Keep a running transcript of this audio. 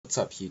What's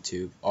up,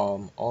 YouTube?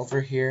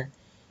 Oliver here,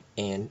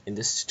 and in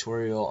this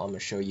tutorial I'm going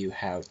to show you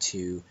how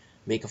to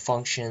make a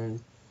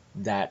function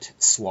that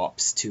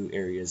swaps two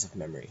areas of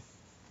memory.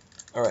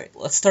 Alright,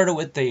 let's start it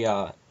with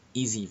the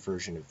easy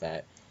version of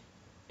that,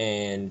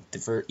 and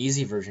the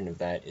easy version of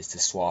that is to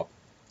swap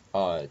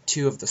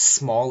two of the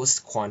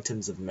smallest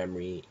quantums of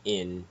memory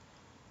in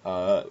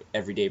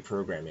everyday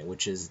programming,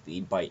 which is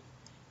the byte.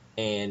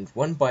 And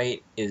 1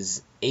 byte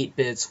is 8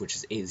 bits, which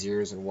is 8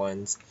 zeros and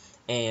ones,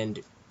 and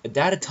a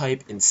data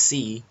type in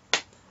C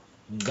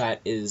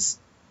that is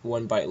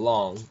 1 byte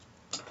long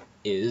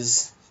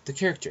is the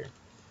character.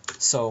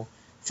 So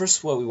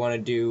first what we want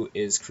to do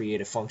is create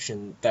a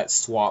function that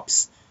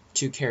swaps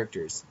two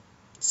characters.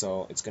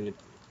 So it's going to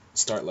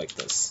start like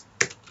this.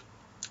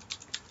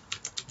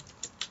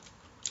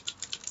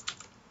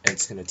 And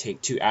it's going to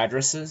take two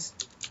addresses.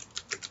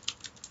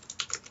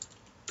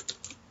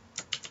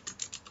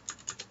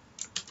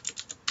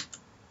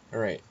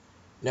 Alright,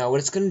 now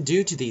what it's going to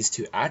do to these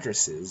two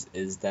addresses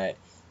is that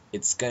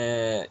it's going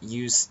to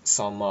use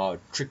some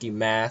tricky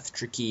math,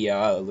 tricky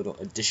little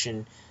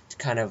addition to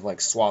kind of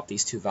like swap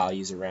these two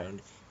values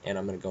around, and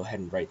I'm going to go ahead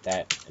and write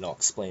that, and I'll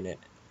explain it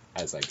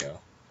as I go.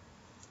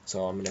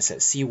 So I'm going to set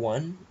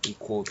C1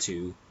 equal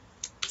to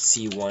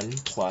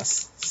C1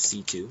 plus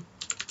C2,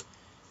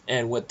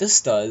 and what this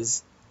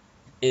does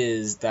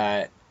is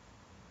that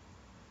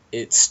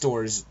it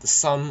stores the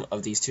sum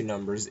of these two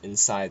numbers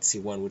inside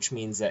C1, which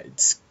means that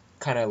it's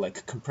kind of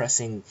like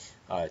compressing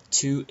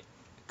two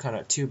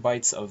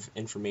bytes of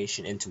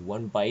information into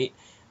 1 byte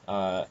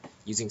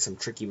using some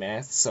tricky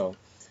math. So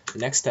the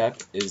next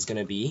step is going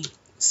to be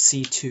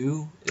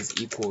C2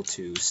 is equal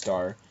to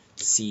star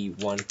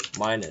C1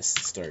 minus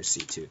star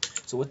C2.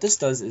 So what this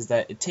does is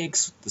that it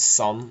takes the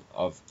sum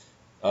of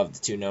the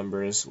two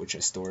numbers which I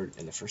stored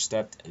in the first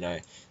step, and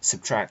I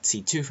subtract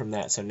C2 from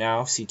that. So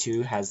now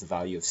C2 has the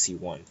value of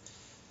C1.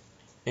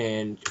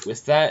 And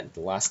with that,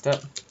 the last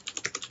step,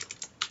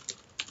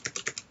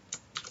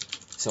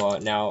 so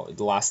now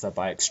the last step,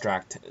 I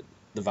extract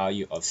the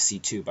value of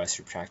C2 by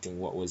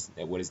subtracting what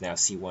is now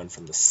C1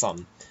 from the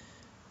sum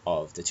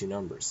of the two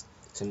numbers.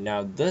 So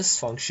now this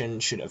function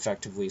should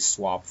effectively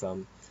swap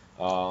them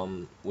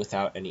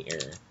without any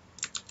error.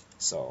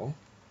 So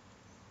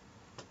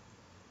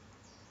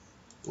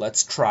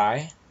let's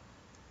try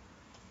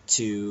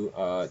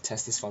to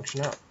test this function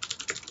out.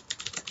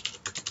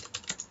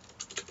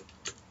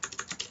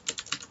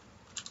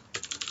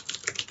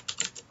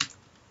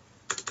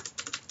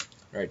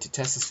 Alright, to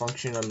test this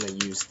function, I'm going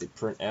to use the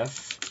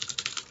printf.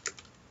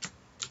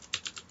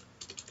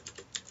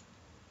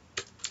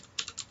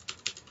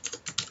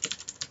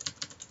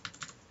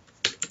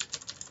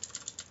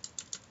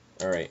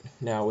 Alright,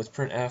 now with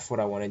printf, what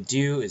I want to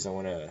do is I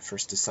want to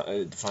first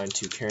define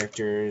two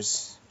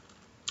characters.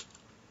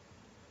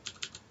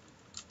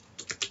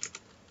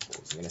 So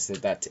I'm going to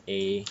set that to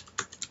A,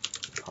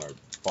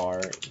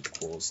 bar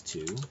equals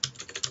to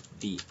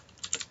B.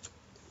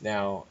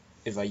 Now,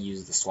 if I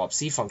use the swap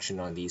C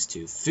function on these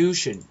two, foo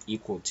should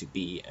equal to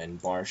B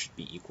and bar should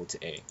be equal to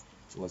A.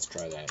 So let's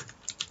try that.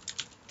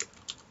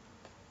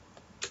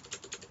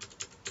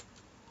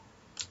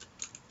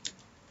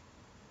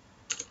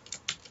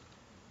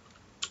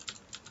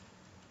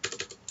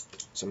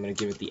 So I'm going to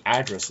give it the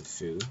address of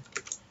foo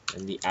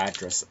and the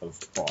address of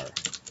bar.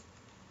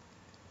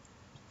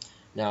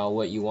 Now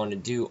what you want to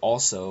do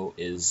also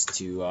is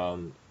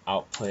to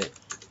output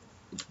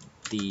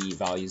the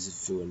values of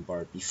foo and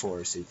bar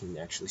before, so you can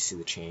actually see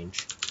the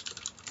change.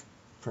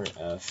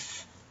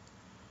 Printf,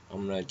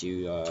 I'm going to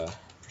do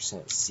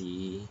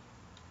 %c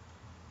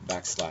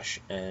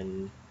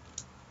 \n,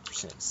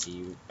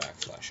 %c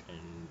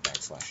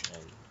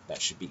 \n,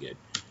 that should be good.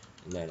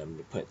 And then I'm going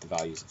to put the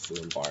values of foo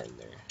and bar in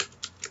there.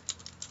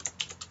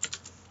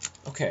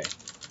 Okay,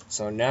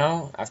 so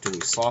now after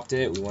we've swapped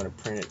it, we want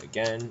to print it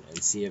again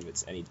and see if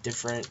it's any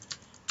different,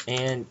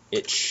 and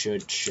it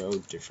should show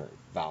different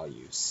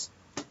values.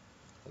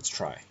 Let's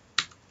try.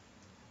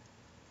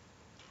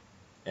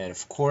 And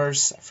of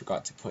course, I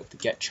forgot to put the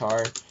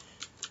getChar,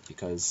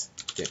 because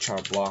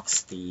getChar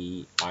blocks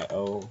the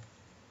I/O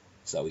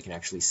so that we can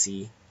actually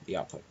see the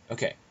output.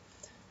 Okay,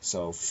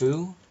 so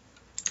foo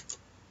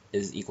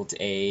is equal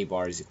to A,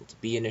 bar is equal to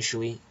B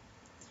initially.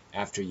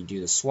 After you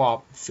do the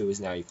swap, foo is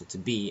now equal to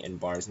B and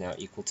bar is now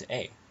equal to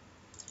A.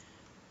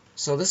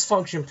 So this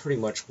function pretty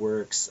much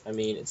works. I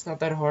mean, it's not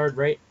that hard,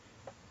 right?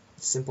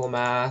 Simple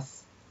math,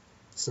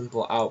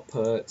 simple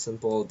output,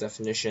 simple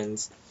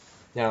definitions.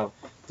 Now,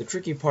 the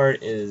tricky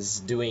part is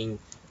doing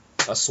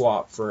a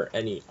swap for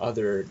any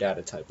other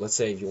data type. Let's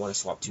say if you want to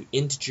swap to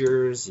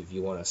integers, if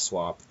you want to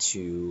swap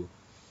to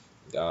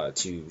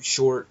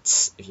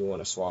shorts, if you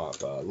want to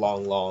swap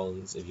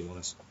longs, if you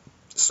want to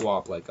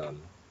swap like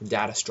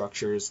data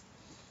structures.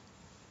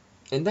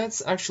 And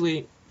that's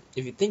actually,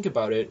 if you think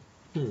about it,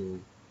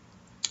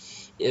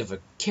 if a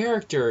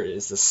character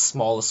is the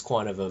smallest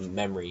quantity of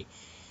memory,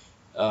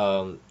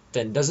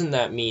 then doesn't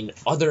that mean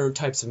other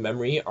types of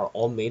memory are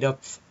all made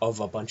up of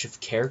a bunch of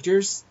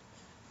characters?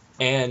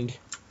 And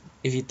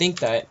if you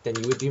think that, then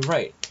you would be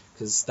right,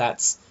 because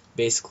that's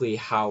basically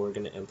how we're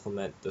going to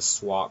implement the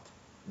swap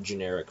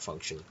generic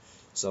function.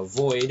 So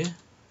void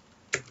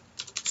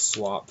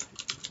swap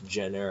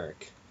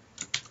generic.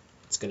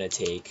 It's going to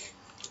take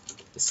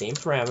the same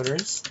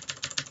parameters,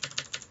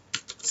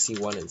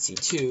 C1 and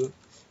C2,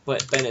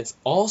 but then it's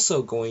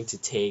also going to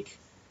take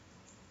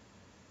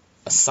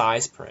a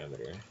size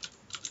parameter.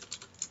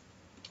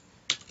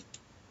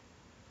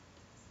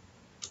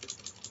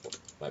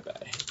 My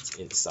bad, it's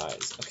in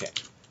size. Okay.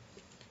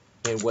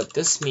 And what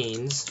this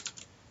means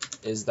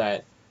is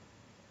that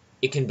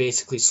it can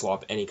basically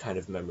swap any kind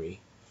of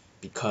memory,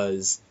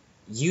 because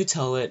you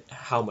tell it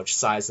how much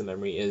size the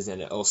memory is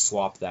and it'll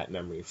swap that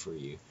memory for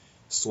you,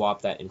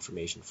 swap that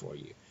information for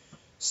you.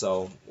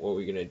 So what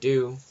we're going to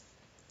do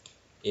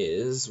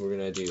is we're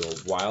going to do a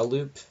while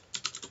loop.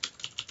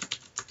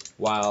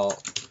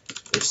 While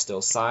there's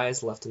still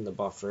size left in the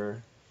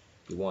buffer,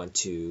 you want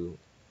to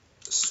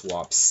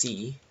swap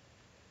C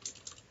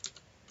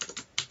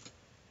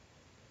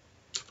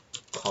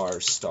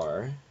char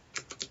star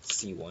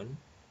C1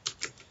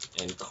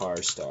 and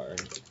char star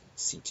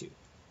C2.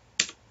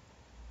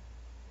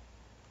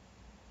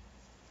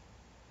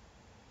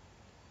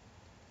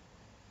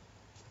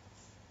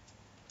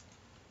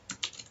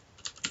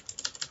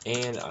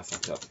 And I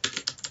fucked up.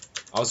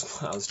 I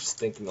was just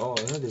thinking, oh,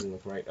 that doesn't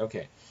look right.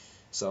 Okay,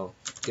 so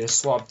I'm gonna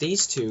swap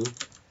these two,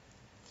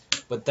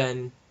 but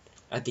then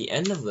at the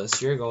end of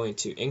this, you're going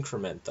to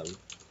increment them.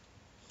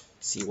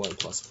 C1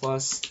 plus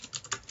plus,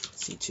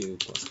 C2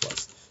 plus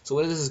plus. So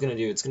what this is going to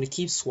do, it's going to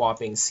keep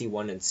swapping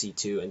C1 and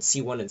C2, and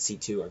C1 and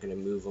C2 are going to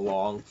move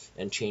along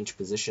and change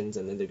positions,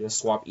 and then they're going to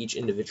swap each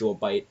individual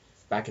byte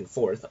back and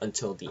forth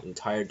until the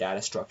entire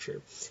data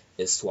structure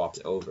is swapped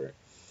over.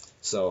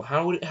 So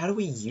how do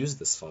we use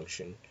this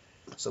function?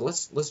 So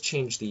let's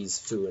change these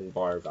foo and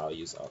bar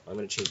values up. I'm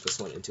going to change this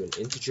one into an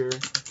integer,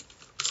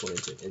 this one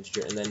into an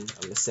integer, and then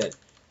I'm going to set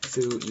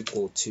foo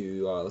equal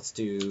to, let's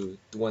do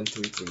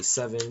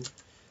 1337.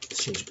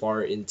 Let's change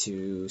bar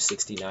into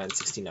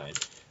 6969.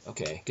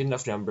 Okay, good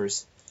enough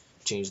numbers.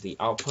 Change the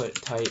output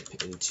type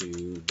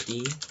into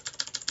D.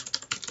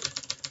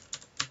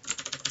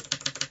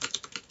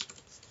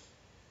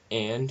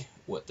 And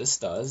what this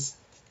does,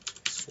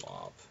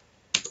 swap.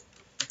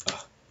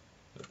 Oh,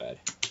 my bad.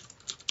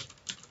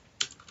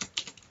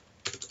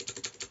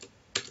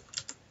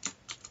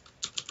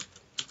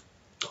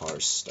 Char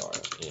star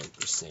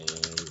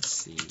ampersand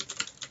C.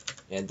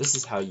 And this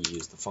is how you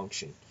use the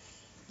function.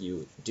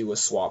 You do a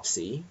swap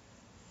C.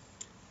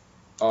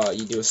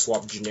 You do a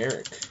swap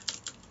generic.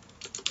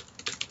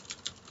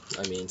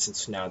 I mean,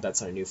 since now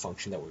that's our new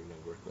function that we're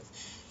going to work with.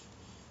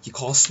 You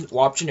call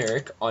swap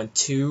generic on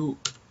two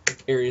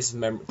areas of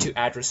memory, two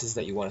addresses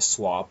that you want to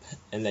swap,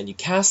 and then you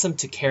cast them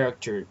to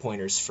character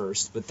pointers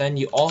first, but then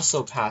you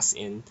also pass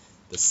in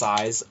the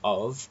size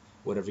of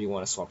whatever you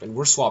want to swap. And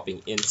we're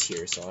swapping int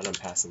here, so I'm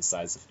passing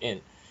size of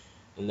int.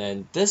 And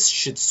then this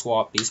should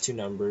swap these two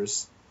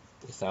numbers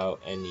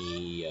without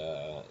any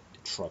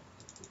trouble.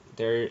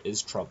 There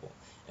is trouble.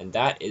 And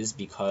that is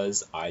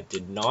because I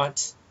did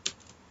not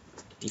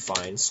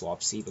define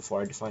swap C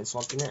before I defined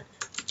swap generic.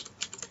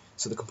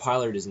 So the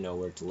compiler doesn't know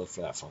where to look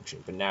for that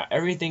function. But now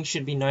everything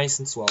should be nice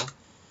and swell.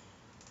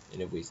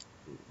 And if we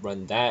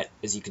run that,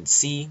 as you can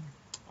see,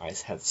 I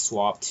have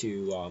swapped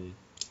to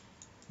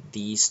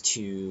these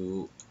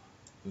two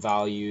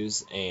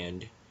values,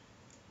 and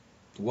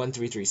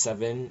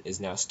 1337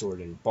 is now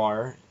stored in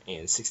bar,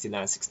 and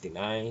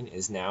 6969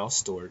 is now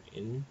stored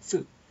in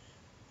foo.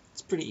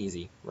 It's pretty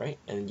easy, right?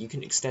 And you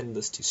can extend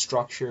this to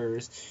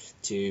structures,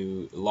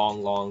 to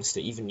longs,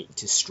 to even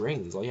to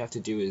strings. All you have to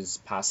do is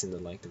pass in the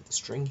length of the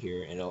string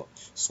here, and it'll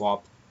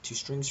swap two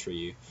strings for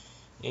you.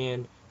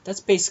 And that's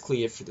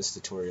basically it for this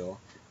tutorial.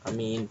 I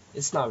mean,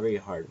 it's not very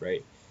hard,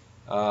 right?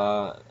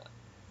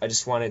 I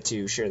just wanted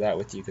to share that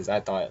with you because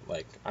I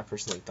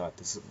personally thought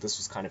this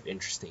was kind of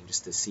interesting,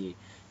 just to see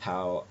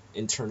how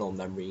internal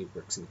memory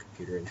works in the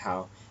computer and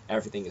how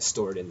everything is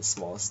stored in the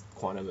smallest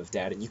quantum of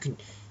data. And you can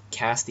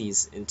cast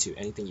these into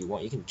anything you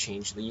want. You can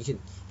change, you can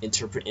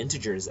interpret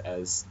integers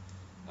as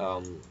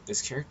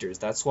characters.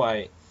 That's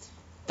why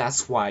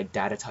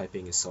data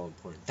typing is so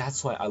important.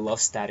 That's why I love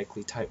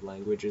statically typed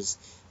languages,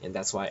 and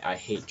that's why I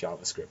hate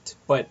JavaScript.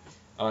 But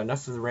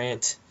enough of the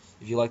rant.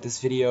 If you like this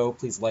video,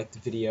 please like the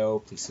video.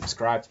 Please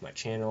subscribe to my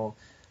channel.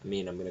 I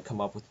mean, I'm going to come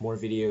up with more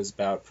videos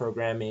about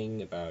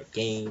programming, about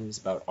games,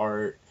 about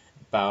art,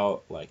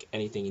 about like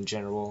anything in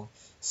general.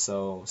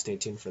 So stay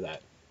tuned for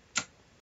that.